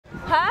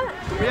Huh?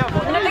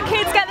 No, the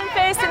kids get them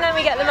first and then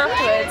we get them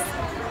afterwards.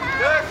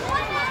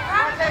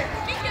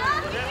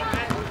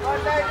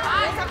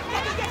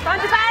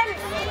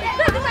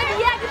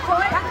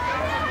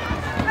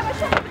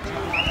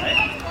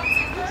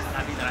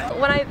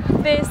 When I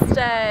first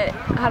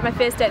had my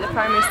first day at the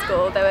primary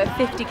school, there were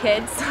 50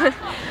 kids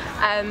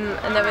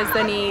and there was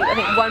only, I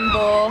think, one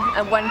ball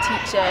and one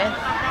teacher.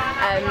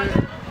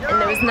 And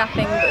there was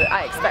nothing that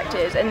I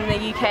expected. And in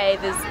the UK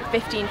there's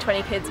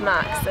 15-20 kids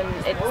max, and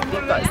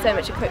we've got so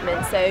much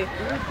equipment. So,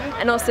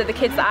 and also the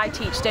kids that I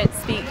teach don't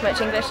speak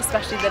much English,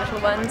 especially the little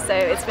ones, so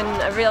it's been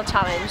a real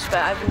challenge, but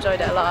I've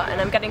enjoyed it a lot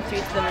and I'm getting through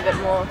to them a bit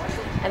more,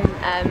 and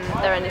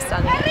they're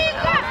understanding it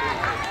now.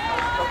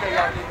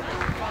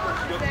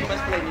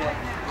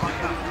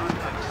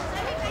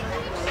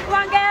 Come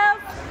on girls!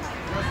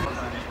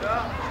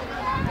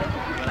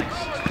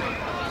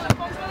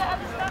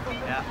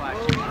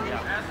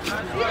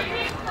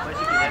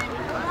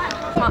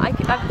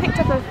 I've picked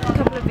up a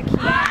couple of the key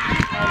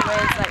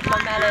words like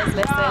Marmella's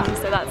listen,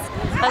 so that's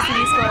a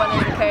useful one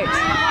as a coach.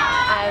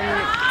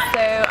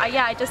 So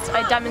yeah, I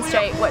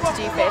demonstrate what to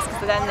do first,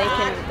 because then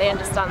they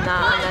understand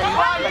that, and then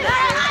run it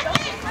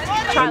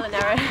through. Trial and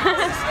error.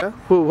 Yeah?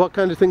 Well, what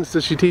kind of things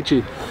does she teach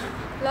you?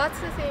 Lots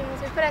of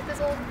things. We practice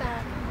all the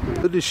time.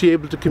 Is she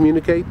able to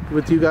communicate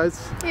with you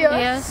guys?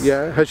 Yes.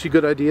 Yeah. Has she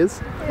good ideas?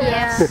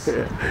 Yes.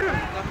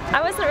 I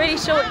wasn't really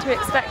sure what to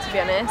expect, to be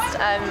honest.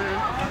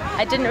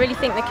 I didn't really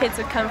think the kids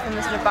would come from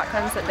the sort of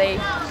backgrounds that they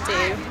do.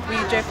 We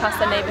drove past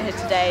their neighbourhood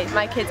today.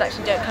 My kids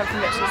actually don't come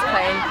from Mitchell's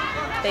Plain.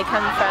 They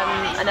come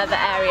from another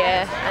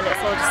area, and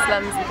it's all just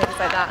slums and things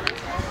like that.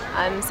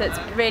 So it's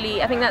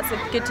really, I think that's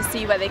good to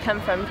see where they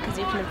come from, because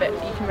you can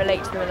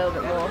relate to them a little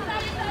bit more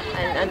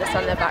and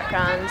understand their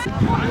backgrounds.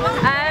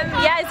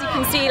 Yeah, as you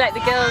can see, like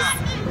the girls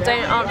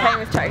aren't playing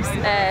with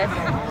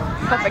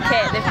proper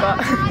kit. They've got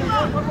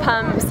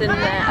pumps and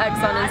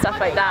Uggs on and stuff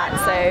like that.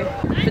 So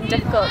it's been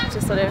difficult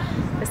to sort of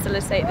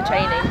facilitate the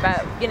training,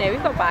 but you know,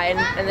 we've got by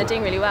and they're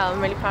doing really well. I'm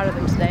really proud of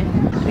them today.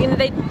 You know,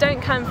 they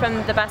don't come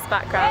from the best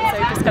background, so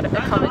we've just got to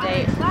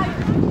accommodate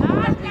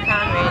whatever we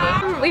can,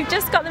 really. We've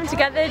just got them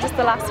together just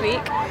the last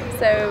week,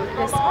 so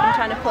just been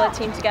trying to pull a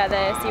team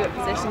together, see what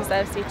positions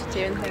they're suited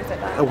to and things like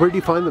that. And where do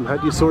you find them? How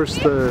do you source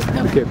the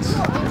kids?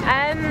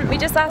 We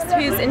just asked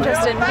who's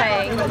interested in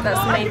playing. That's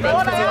the main thing,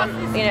 because we want,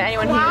 you know,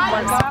 anyone who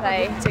wants to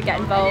play to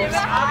get involved,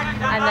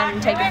 and then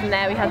take it from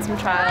there. We had some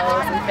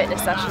trials and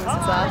fitness sessions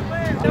as well.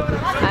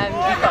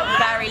 We've got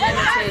very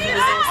limited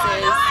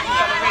resources.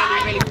 You've got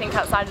to really think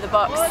outside of the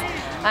box.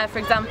 For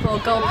example,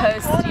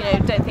 goalposts, you know,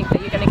 don't think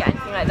that you're going to get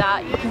anything like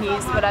that. You can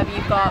use whatever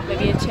you've got,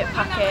 maybe a chip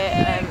packet,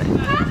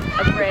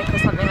 a brick or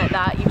something like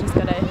that. You've just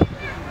got to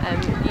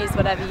use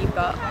whatever you've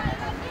got.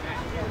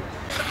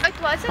 It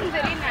wasn't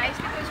very nice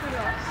because we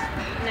lost.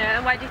 No,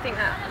 and why do you think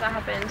that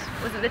happened?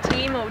 Was it the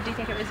team, or do you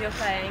think it was your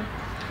playing?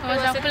 It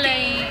was a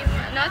play,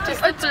 not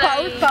just a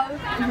play. So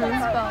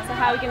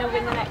how are we going to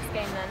win the next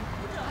game then?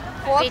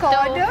 Work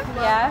harder,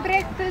 yeah.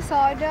 practice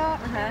harder.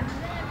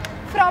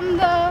 From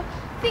the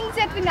things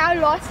that we now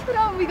lost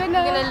from, we're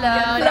gonna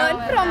learn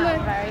from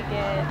it. Very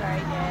good,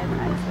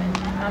 excellent.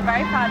 I'm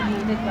very proud of you,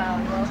 you did well.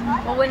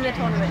 We'll win the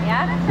tournament,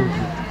 yeah?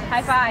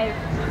 High five.